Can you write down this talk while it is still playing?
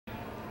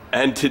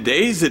And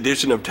today's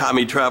edition of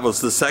Tommy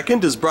Travels II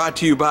is brought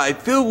to you by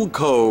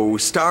Philco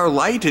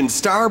Starlight and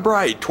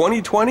Starbright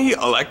 2020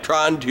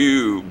 electron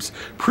tubes,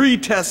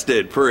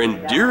 pre-tested for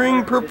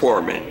enduring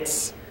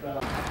performance.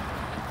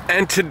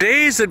 And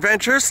today's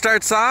adventure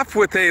starts off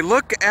with a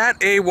look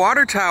at a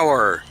water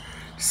tower.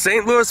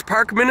 St. Louis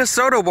Park,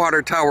 Minnesota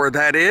water tower,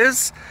 that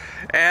is.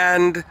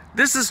 And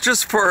this is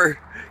just for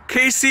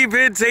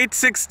KCVids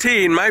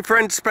 816. My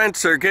friend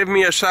Spencer gave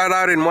me a shout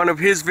out in one of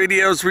his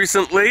videos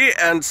recently,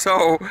 and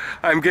so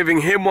I'm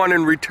giving him one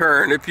in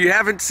return. If you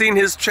haven't seen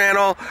his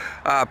channel,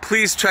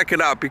 please check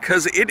it out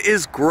because it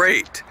is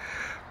great.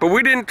 But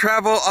we didn't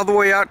travel all the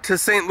way out to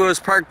St. Louis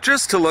Park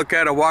just to look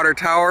at a water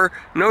tower.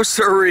 No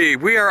siree.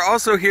 We are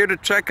also here to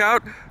check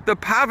out the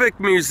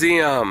Pavek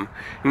Museum.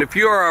 And if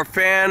you are a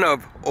fan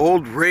of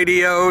old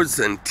radios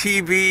and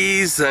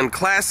TVs and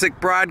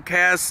classic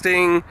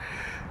broadcasting,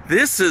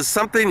 this is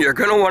something you're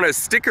going to want to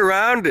stick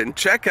around and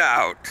check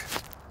out.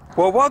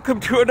 Well, welcome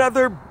to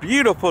another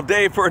beautiful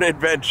day for an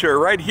adventure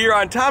right here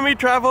on Tommy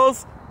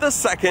Travels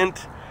II.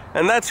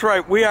 And that's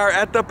right, we are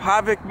at the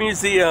Pavek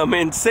Museum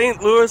in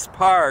St. Louis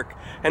Park.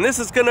 And this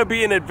is going to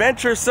be an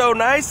adventure so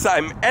nice,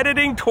 I'm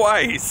editing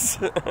twice.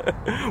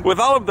 With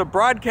all of the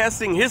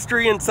broadcasting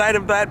history inside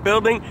of that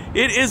building,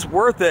 it is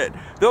worth it.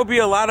 There'll be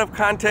a lot of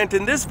content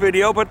in this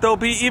video, but there'll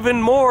be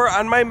even more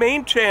on my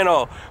main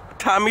channel,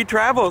 Tommy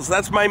Travels.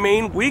 That's my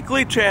main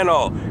weekly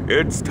channel.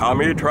 It's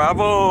Tommy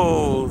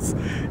Travels.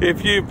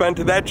 If you've been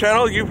to that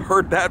channel, you've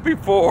heard that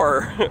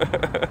before.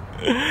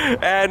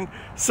 And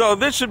so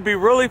this should be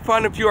really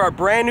fun. If you are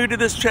brand new to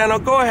this channel,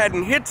 go ahead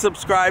and hit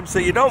subscribe so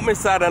you don't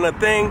miss out on a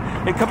thing.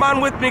 And come on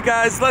with me,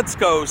 guys. Let's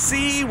go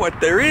see what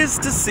there is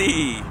to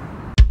see.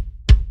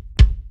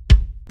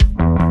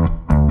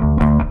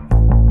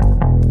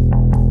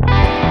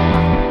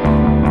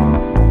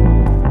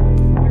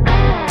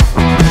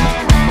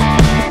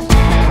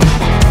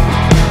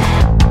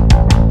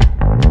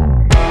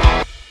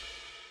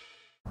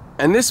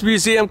 And this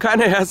museum kind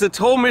of has its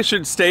whole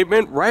mission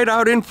statement right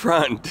out in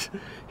front.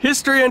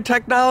 History and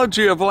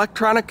technology of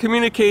electronic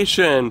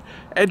communication.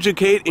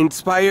 Educate,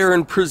 inspire,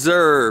 and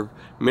preserve.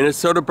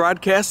 Minnesota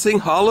Broadcasting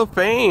Hall of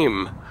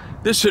Fame.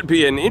 This should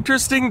be an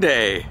interesting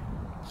day.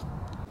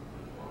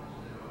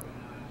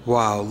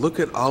 Wow, look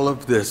at all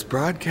of this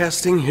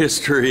broadcasting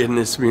history in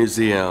this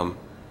museum.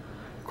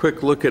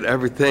 Quick look at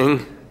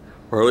everything,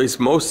 or at least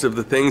most of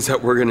the things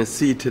that we're going to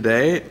see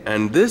today.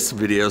 And this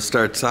video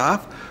starts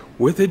off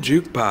with a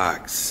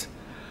jukebox.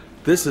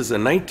 This is a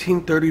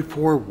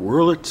 1934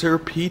 Wurlitzer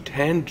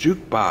P10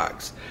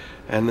 jukebox,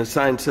 and the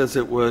sign says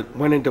it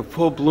went into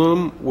full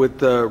bloom with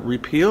the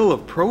repeal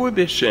of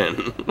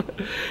Prohibition.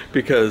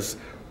 Because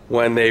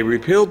when they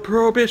repealed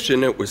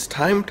Prohibition, it was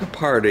time to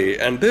party,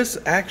 and this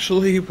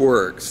actually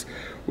works.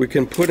 We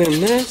can put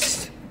in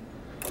this,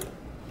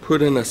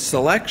 put in a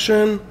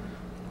selection.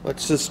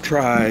 Let's just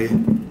try.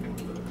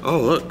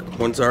 Oh look,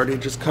 one's already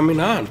just coming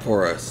on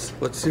for us.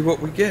 Let's see what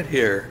we get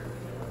here.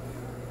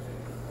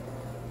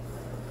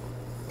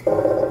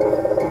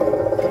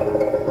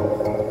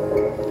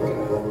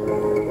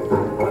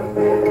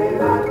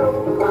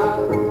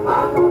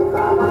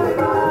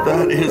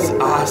 That is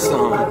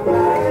awesome.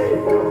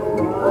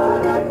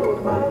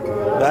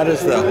 That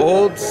is the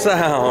old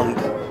sound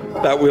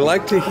that we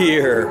like to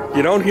hear.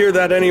 You don't hear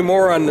that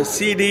anymore on the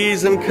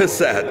CDs and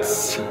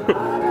cassettes.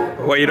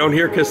 Well, you don't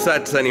hear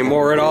cassettes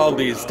anymore at all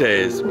these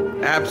days.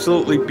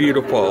 Absolutely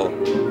beautiful.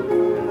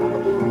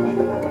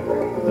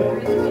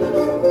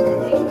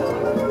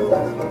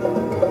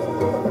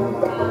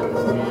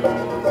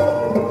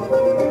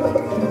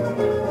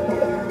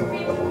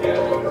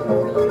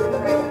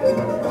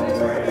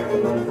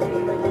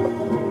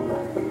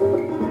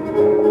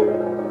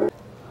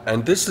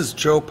 And this is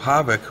Joe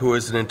Pavek, who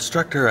was an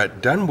instructor at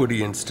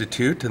Dunwoody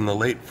Institute in the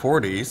late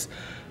 40s.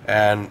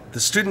 And the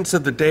students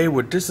of the day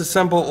would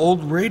disassemble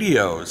old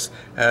radios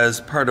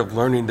as part of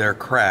learning their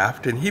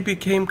craft. And he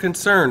became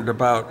concerned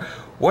about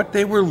what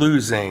they were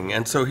losing.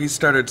 And so he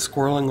started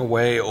squirreling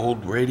away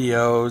old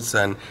radios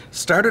and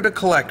started a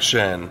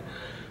collection.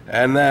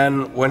 And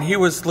then when he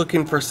was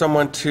looking for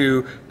someone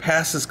to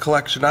pass his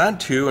collection on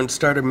to and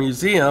start a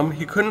museum,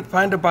 he couldn't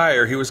find a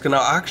buyer. He was going to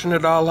auction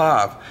it all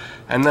off.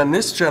 And then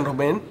this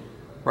gentleman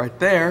right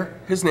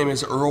there, his name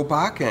is Earl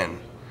Bakken.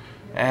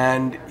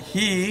 And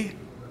he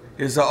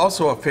is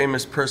also a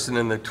famous person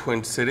in the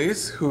Twin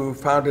Cities who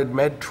founded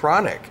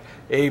Medtronic,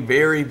 a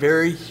very,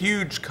 very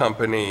huge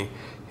company.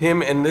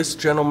 Him and this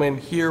gentleman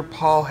here,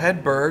 Paul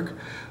Hedberg,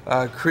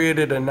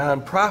 created a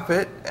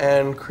nonprofit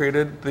and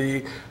created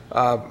the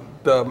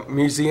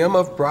Museum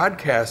of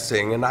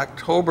Broadcasting in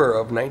October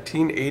of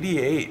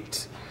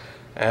 1988.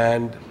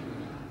 And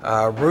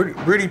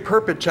Rudy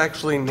Perpich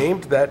actually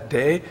named that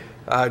day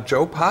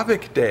Joe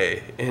Pavek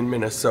Day in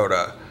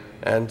Minnesota.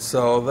 And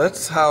so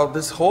that's how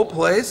this whole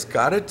place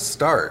got its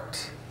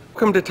start.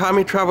 Welcome to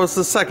Tommy Travels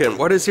II.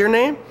 What is your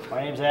name?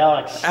 My name's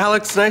Alex.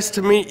 Alex, nice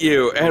to meet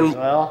you. And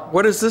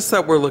what is this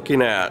that we're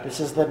looking at?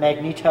 This is the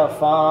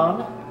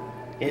magnetophone.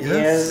 It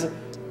is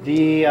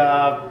the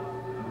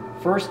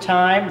first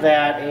time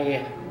that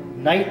a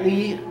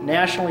nightly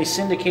nationally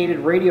syndicated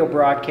radio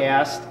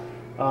broadcast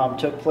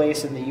took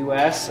place in the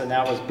U.S., and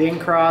that was Bing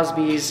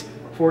Crosby's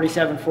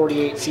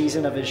 47-48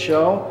 season of his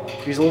show.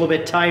 He was a little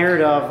bit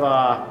tired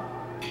of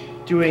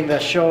doing the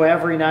show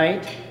every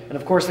night, and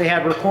of course they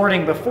had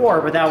recording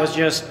before, but that was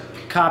just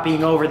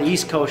copying over the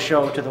East Coast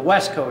show to the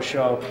West Coast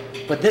show.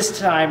 But this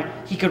time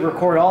he could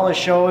record all his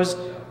shows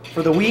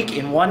for the week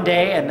in one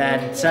day and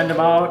then send them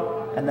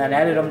out and then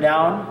edit them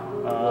down.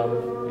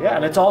 Yeah,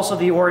 and it's also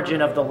the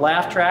origin of the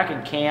laugh track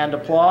and canned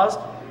applause.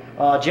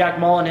 Jack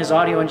Mullen, his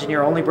audio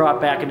engineer, only brought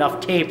back enough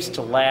tapes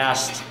to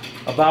last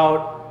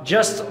about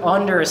just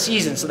under a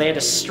season, so they had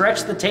to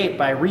stretch the tape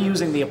by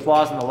reusing the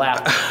applause and the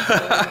laugh.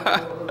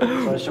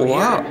 So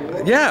wow.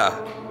 Yeah.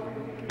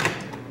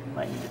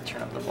 Might need to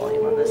turn up the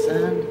volume on this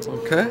end.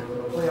 Okay.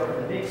 Play over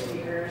the big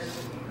speakers.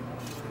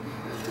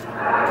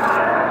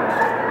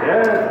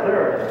 Yes,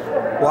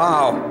 sir.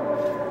 Wow.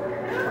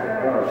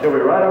 She'll be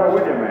right over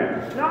with you, man.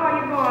 No,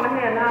 you go on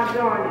ahead and I'll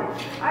join you.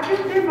 I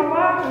just did my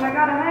walk and I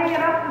gotta hang it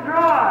up to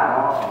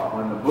dry.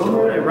 When the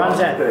boomer It runs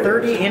at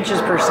 30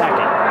 inches per second.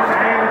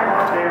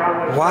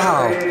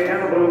 Wow.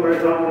 And the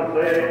boomer's on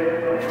the stage.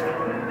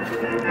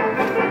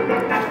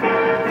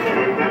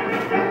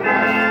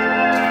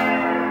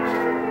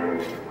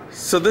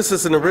 So this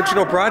is an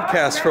original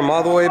broadcast from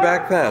all the way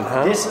back then,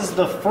 huh? This is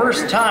the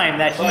first time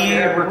that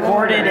he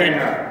recorded and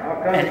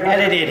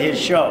edited his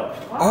show.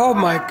 Oh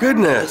my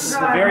goodness. It's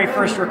the very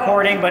first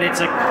recording, but it's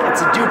a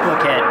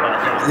duplicate.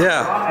 But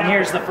Yeah. And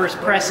here's the first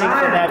pressing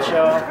for that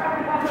show.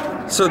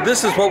 So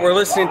this is what we're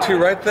listening to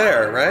right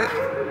there, right?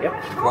 Yep.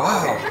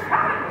 Wow.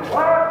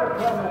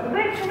 The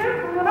big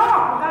canoe was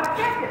off. I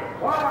gotta catch it.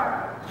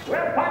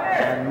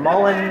 And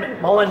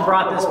Mullen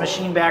brought this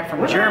machine back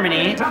from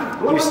Germany.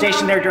 He was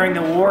stationed there during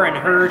the war and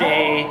heard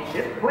a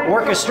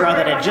orchestra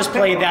that had just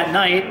played that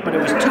night, but it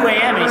was 2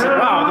 a.m. and he said,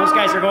 wow, those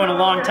guys are going a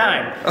long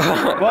time.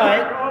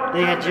 But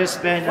they had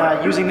just been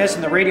using this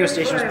and the radio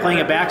station was playing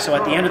it back, so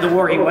at the end of the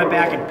war he went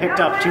back and picked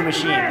up 2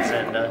 machines.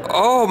 And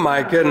Oh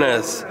my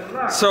goodness.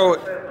 So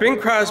Bing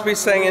Crosby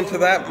sang into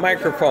that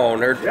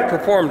microphone, or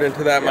performed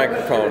into that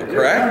microphone,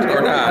 correct? Or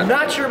I'm not?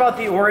 not sure about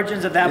the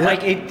origins of that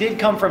mic. It did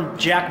come from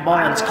Jack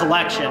Mullen's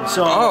collection,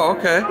 so Oh,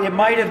 okay. it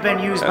might have been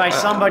used by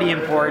somebody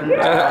important.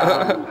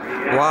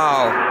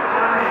 Wow.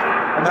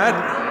 That,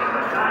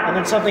 And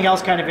then something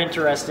else kind of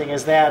interesting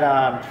is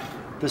that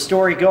the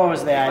story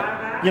goes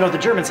that, you know, the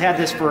Germans had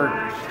this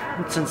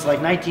since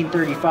like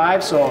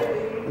 1935, so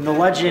and the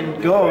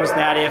legend goes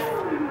that if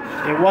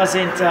it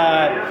wasn't,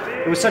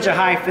 it was such a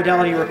high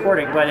fidelity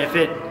recording, but if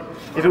it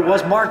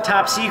was marked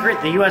top secret,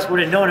 the U.S. would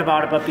have known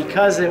about it, but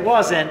because it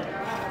wasn't,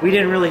 we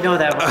didn't really know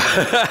that much.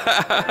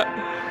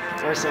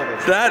 So I saw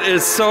this. that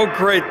is so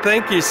great.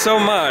 Thank you so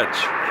much.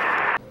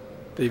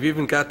 They've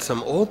even got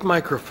some old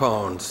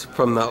microphones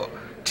from the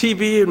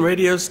TV and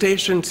radio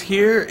stations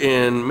here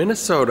in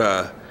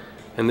Minnesota.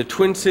 And the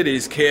Twin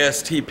Cities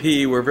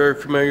KSTP, we're very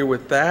familiar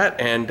with that,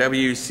 and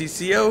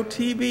WCCO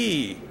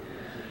TV.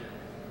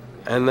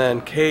 And then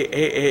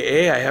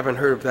KAAA, I haven't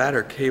heard of that,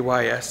 or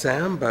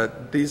KYSM,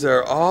 but these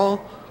are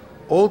all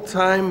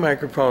old-time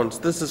microphones.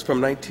 This is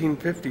from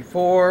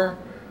 1954.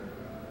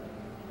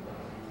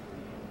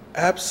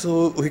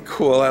 Absolutely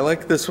cool. I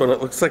like this one.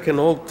 It looks like an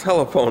old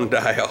telephone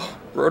dial.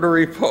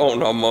 Rotary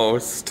phone,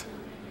 almost.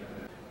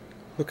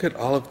 Look at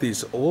all of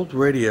these old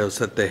radios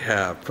that they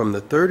have, from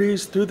the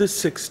 30s through the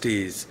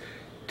 60s.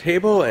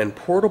 Table and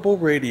portable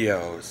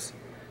radios.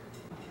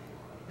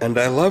 And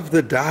I love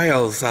the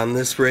dials on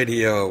this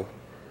radio.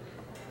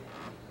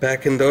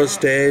 Back in those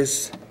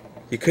days,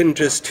 you couldn't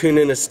just tune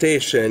in a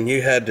station.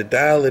 You had to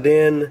dial it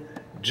in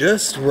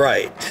just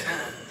right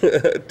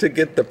to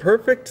get the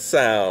perfect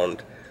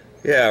sound.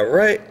 Yeah,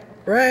 right.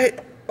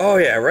 Oh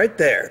yeah, right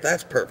there.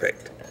 That's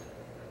perfect.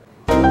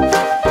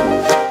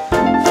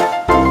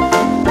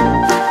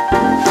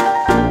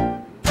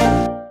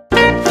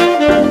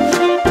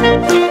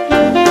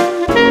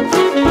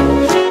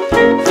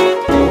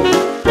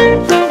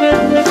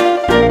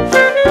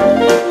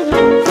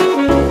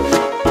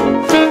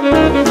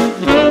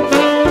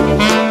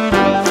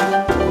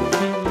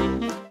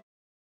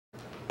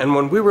 And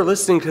when we were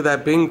listening to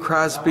that Bing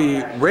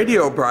Crosby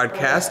radio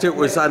broadcast, it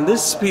was on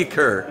this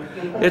speaker.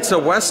 It's a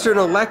Western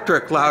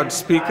Electric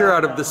loudspeaker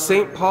out of the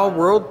St. Paul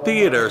World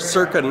Theater,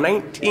 circa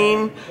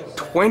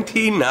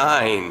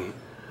 1929.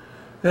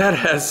 That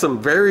has some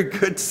very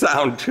good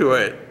sound to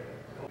it.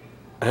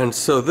 And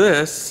so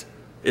this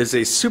is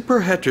a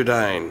super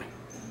heterodyne.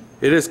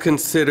 It is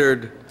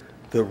considered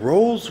the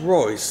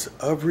Rolls-Royce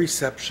of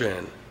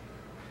reception.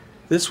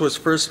 This was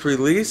first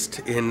released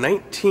in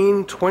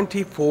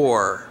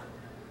 1924.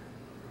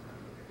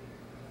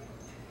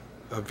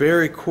 A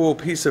very cool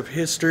piece of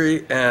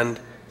history, and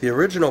the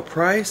original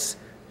price,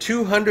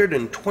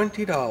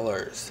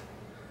 $220.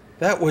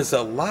 That was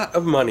a lot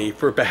of money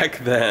for back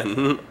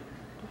then.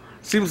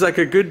 Seems like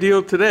a good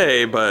deal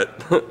today,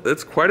 but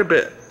that's quite a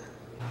bit.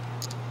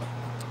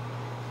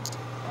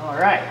 All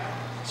right,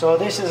 so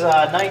this is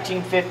a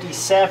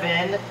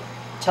 1957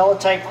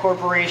 Teletype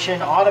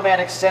Corporation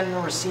automatic send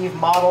and receive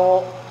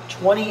model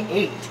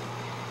 28.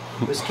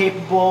 It was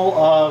capable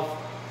of,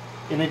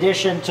 in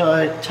addition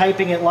to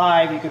typing it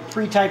live, you could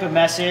pre-type a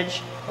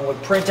message and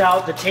would print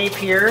out the tape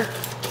here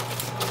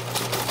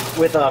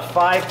with a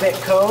 5-bit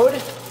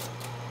code.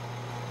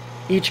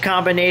 Each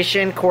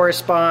combination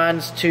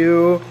corresponds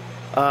to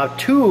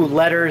 2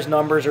 letters,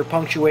 numbers, or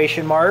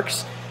punctuation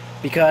marks,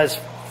 because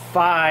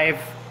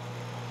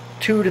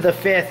 2 to the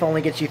 5th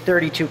only gets you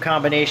 32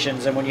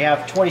 combinations, and when you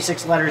have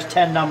 26 letters,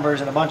 10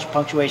 numbers, and a bunch of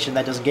punctuation,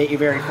 that doesn't get you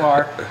very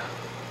far.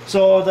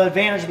 So the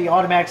advantage of the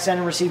automatic send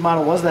and receive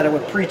model was that it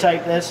would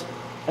pre-type this,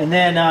 and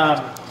then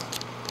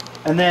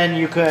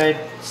you could,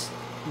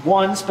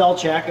 1, spell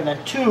check, and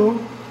then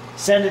 2,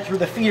 send it through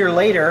the feeder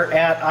later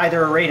at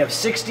either a rate of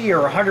 60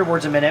 or 100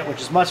 words a minute,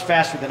 which is much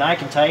faster than I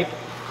can type,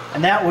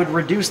 and that would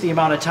reduce the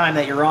amount of time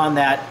that you're on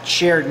that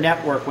shared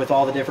network with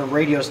all the different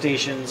radio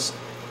stations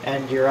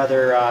and your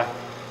other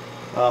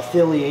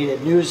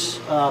affiliated news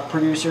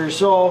producers.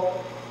 So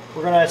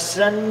we're going to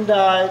send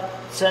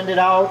it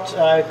out.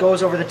 It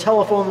goes over the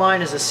telephone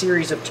line as a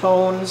series of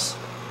tones,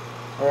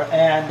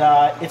 and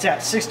it's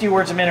at 60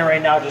 words a minute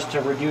right now, just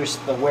to reduce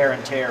the wear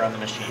and tear on the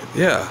machine.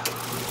 Yeah.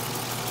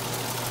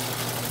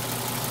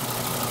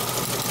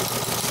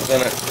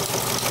 Then it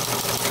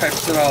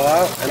types it all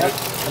out. And, yep.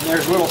 And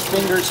there's little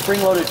fingers,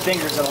 spring-loaded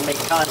fingers that'll make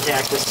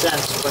contact with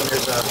sense when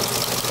there's a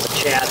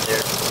chat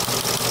there.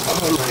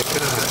 Oh my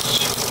gosh.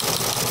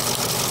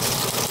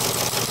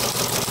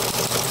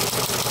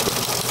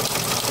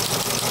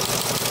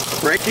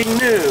 Breaking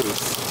news.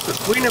 The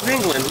Queen of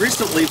England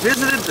recently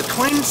visited the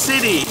Twin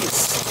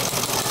Cities.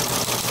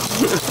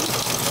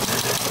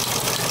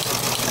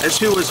 As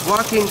she was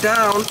walking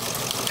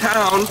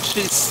downtown,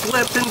 she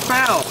slipped and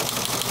fell.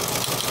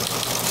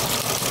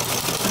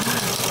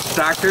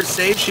 Doctors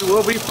say she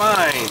will be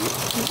fine.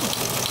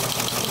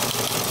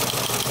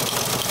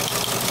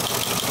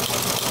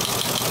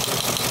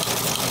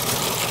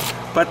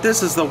 But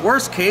this is the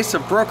worst case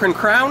of broken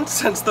crown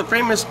since the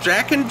famous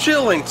Jack and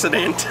Jill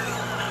incident.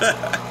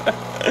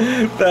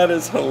 That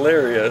is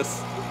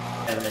hilarious.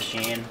 And the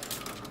machine.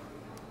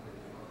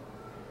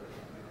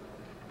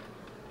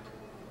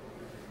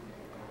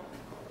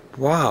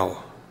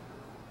 Wow.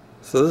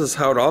 So this is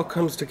how it all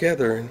comes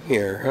together in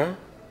here, huh?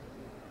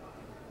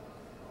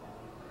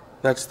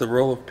 That's the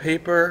roll of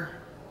paper,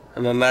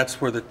 and then that's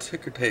where the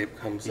ticker tape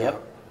comes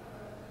out.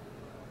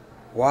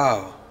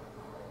 Wow.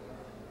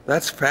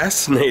 That's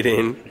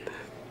fascinating.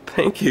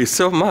 Thank you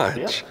so much.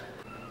 Yep.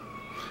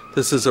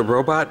 This is a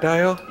robot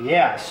dial?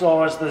 Yeah,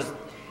 so as the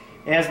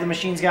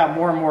machines got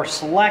more and more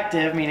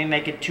selective, meaning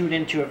they could tune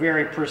into a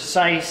very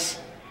precise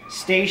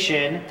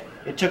station,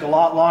 it took a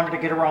lot longer to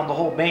get around the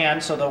whole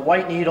band. So the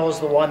white needle is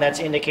the one that's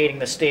indicating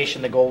the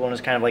station. The gold one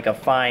is kind of like a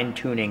fine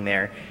tuning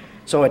there.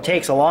 So it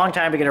takes a long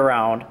time to get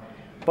around,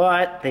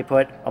 but they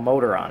put a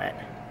motor on it.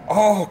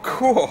 Oh,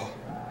 cool.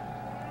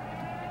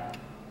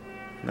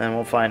 And then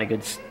we'll find a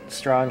good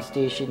strong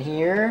station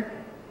here.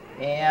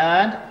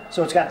 And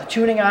so it's got the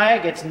tuning eye,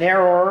 it gets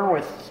narrower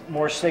with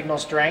more signal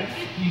strength.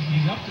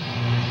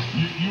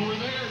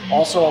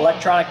 Also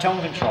electronic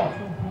tone control.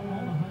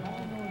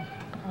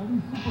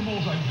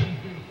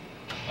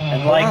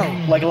 And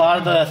like a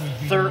lot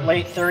of the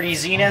late 30s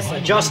Zenith,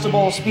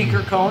 adjustable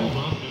speaker cone,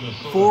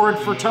 forward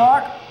for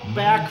talk,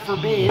 back for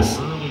bass.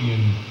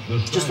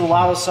 Just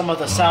allows some of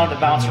the sound to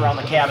bounce around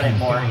the cabinet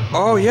more.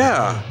 Oh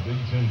yeah,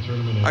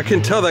 I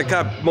can tell that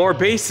got more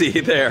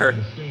bassy there.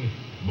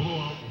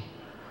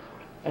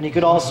 And you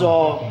could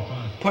also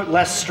put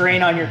less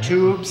strain on your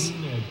tubes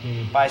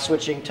by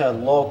switching to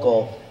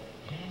local.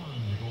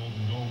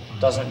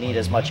 Doesn't need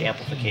as much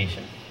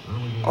amplification.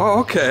 Oh,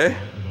 okay.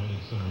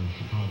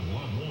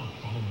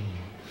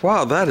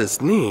 Wow, that is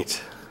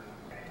neat.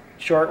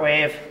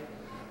 Shortwave,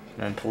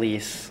 and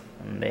police,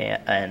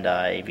 and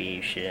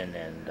aviation,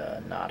 and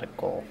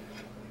nautical.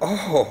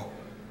 Oh,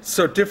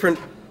 so different.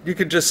 You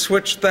could just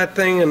switch that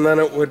thing, and then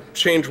it would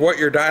change what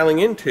you're dialing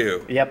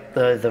into. Yep,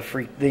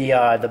 the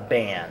band.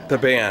 The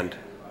band.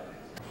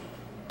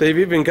 They've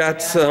even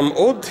got some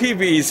old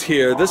TVs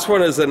here. This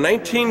one is a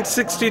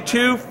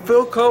 1962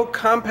 Philco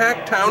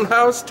compact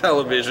townhouse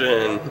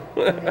television.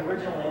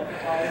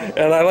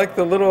 And I like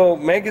the little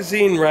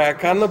magazine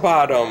rack on the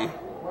bottom,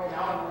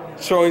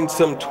 showing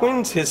some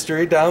Twins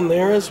history down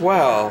there as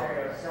well.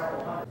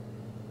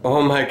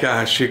 Oh my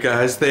gosh, you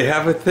guys, they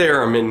have a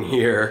theremin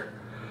here.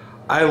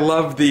 I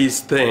love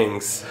these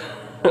things.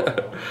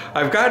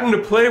 I've gotten to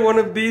play one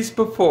of these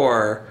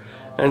before.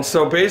 And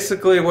so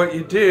basically what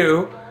you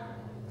do,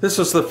 this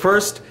was the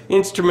first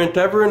instrument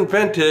ever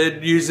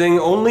invented using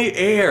only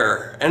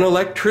air and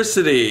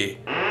electricity.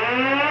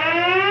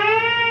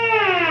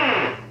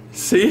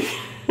 See?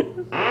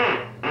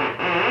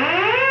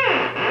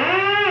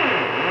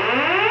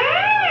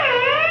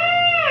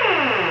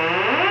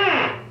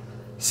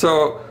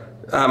 So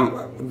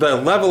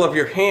the level of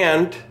your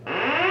hand,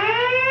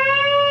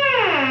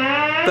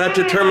 that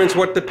determines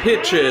what the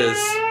pitch is.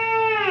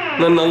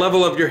 And then the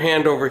level of your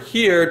hand over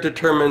here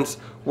determines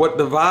what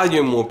the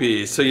volume will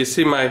be. So you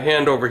see my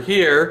hand over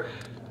here,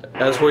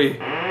 as we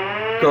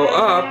go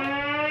up,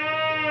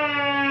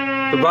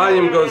 the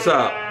volume goes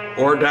up.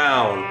 or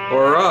down,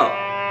 or up,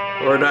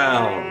 or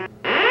down.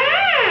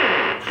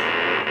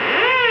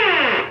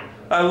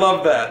 I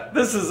love that.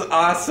 This is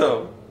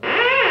awesome.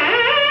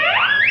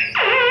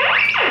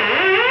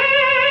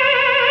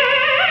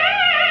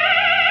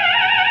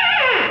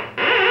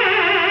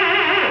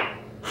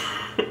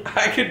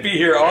 I could be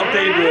here all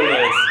day doing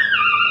this.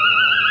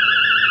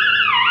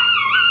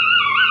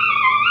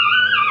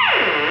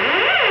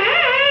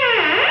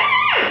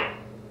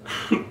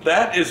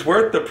 That is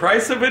worth the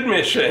price of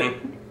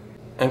admission.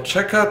 And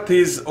check out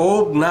these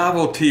old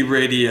novelty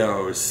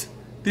radios.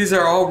 These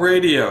are all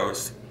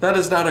radios. That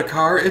is not a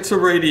car, it's a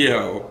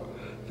radio.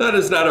 That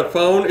is not a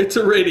phone, it's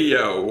a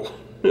radio.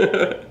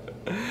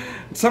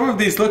 Some of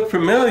these look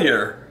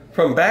familiar.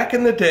 From back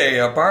in the day,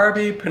 a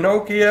Barbie,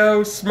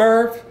 Pinocchio,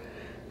 Smurf,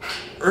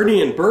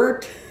 Ernie and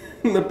Bert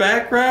in the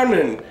background,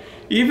 and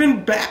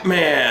even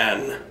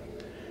Batman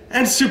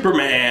and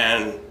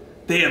Superman.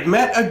 They have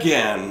met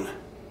again.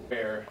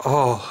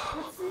 Oh,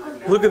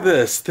 look at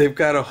this. They've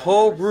got a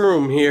whole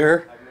room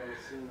here,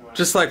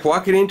 just like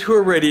walking into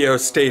a radio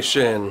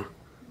station.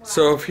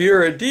 So if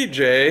you're a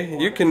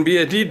DJ, you can be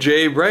a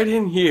DJ right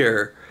in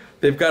here.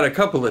 They've got a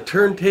couple of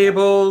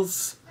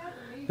turntables.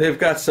 They've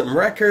got some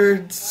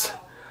records.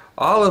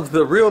 All of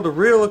the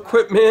reel-to-reel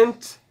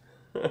equipment.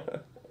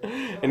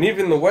 And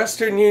even the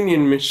Western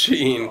Union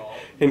machine.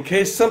 In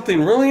case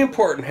something really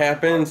important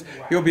happens,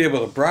 you'll be able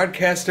to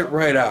broadcast it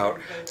right out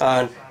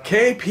on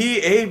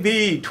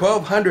KPAV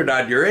 1200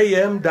 on your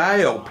AM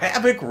dial,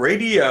 Pavek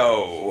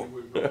Radio.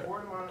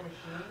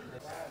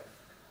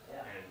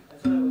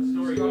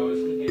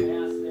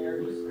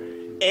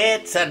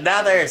 It's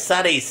another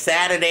sunny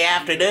Saturday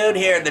afternoon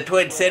here in the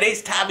Twin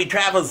Cities. Tommy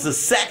Travels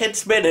II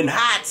spinning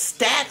hot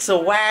stacks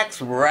of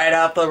wax right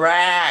off the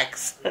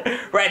racks.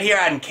 Right here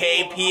on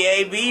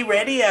KPAV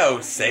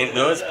Radio, St.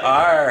 Louis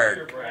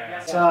Park.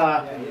 It's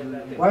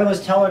a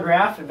wireless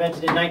telegraph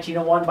invented in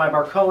 1901 by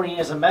Marconi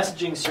as a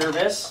messaging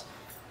service.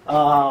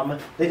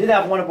 They did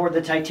have one aboard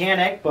the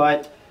Titanic,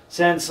 but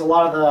since a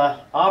lot of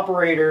the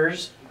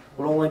operators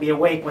would only be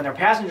awake when their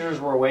passengers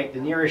were awake, the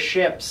nearest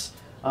ships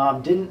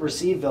didn't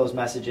receive those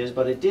messages,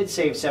 but it did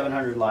save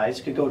 700 lives.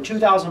 Could go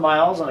 2,000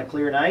 miles on a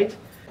clear night.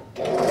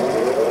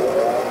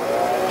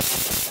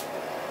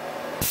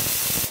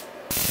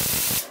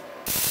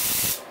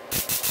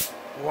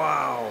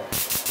 Wow.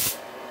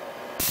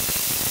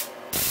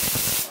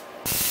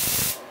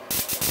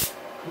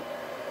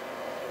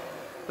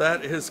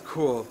 That is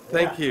cool.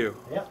 Thank you.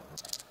 Yeah.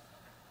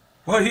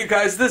 Well, you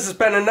guys, this has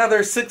been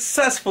another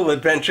successful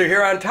adventure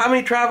here on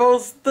Tommy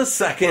Travels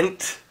II.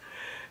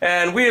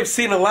 And we have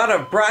seen a lot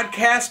of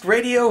broadcast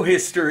radio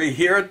history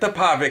here at the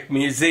Pavek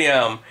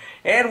Museum.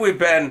 And we've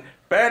been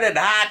burning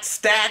hot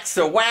stacks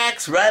of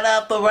wax right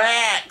off the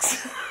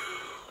racks.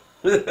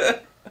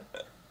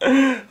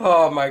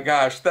 Oh my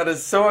gosh, that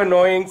is so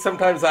annoying.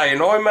 Sometimes I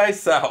annoy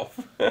myself.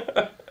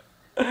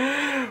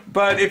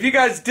 But if you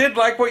guys did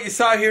like what you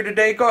saw here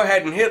today, go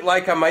ahead and hit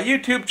like on my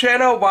YouTube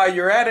channel. While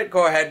you're at it,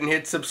 go ahead and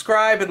hit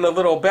subscribe and the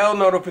little bell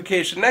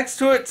notification next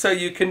to it so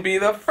you can be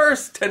the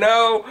first to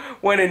know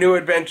when a new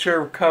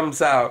adventure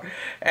comes out.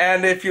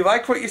 And if you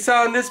liked what you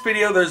saw in this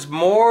video, there's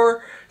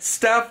more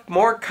stuff,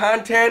 more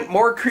content,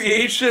 more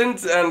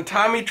creations on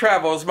Tommy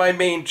Travels, my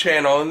main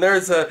channel. And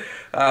there's a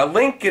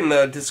link in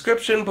the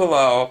description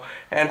below.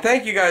 And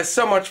thank you guys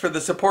so much for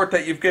the support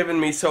that you've given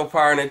me so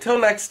far. And until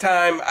next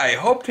time, I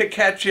hope to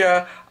catch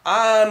you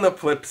on the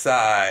flip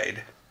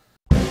side.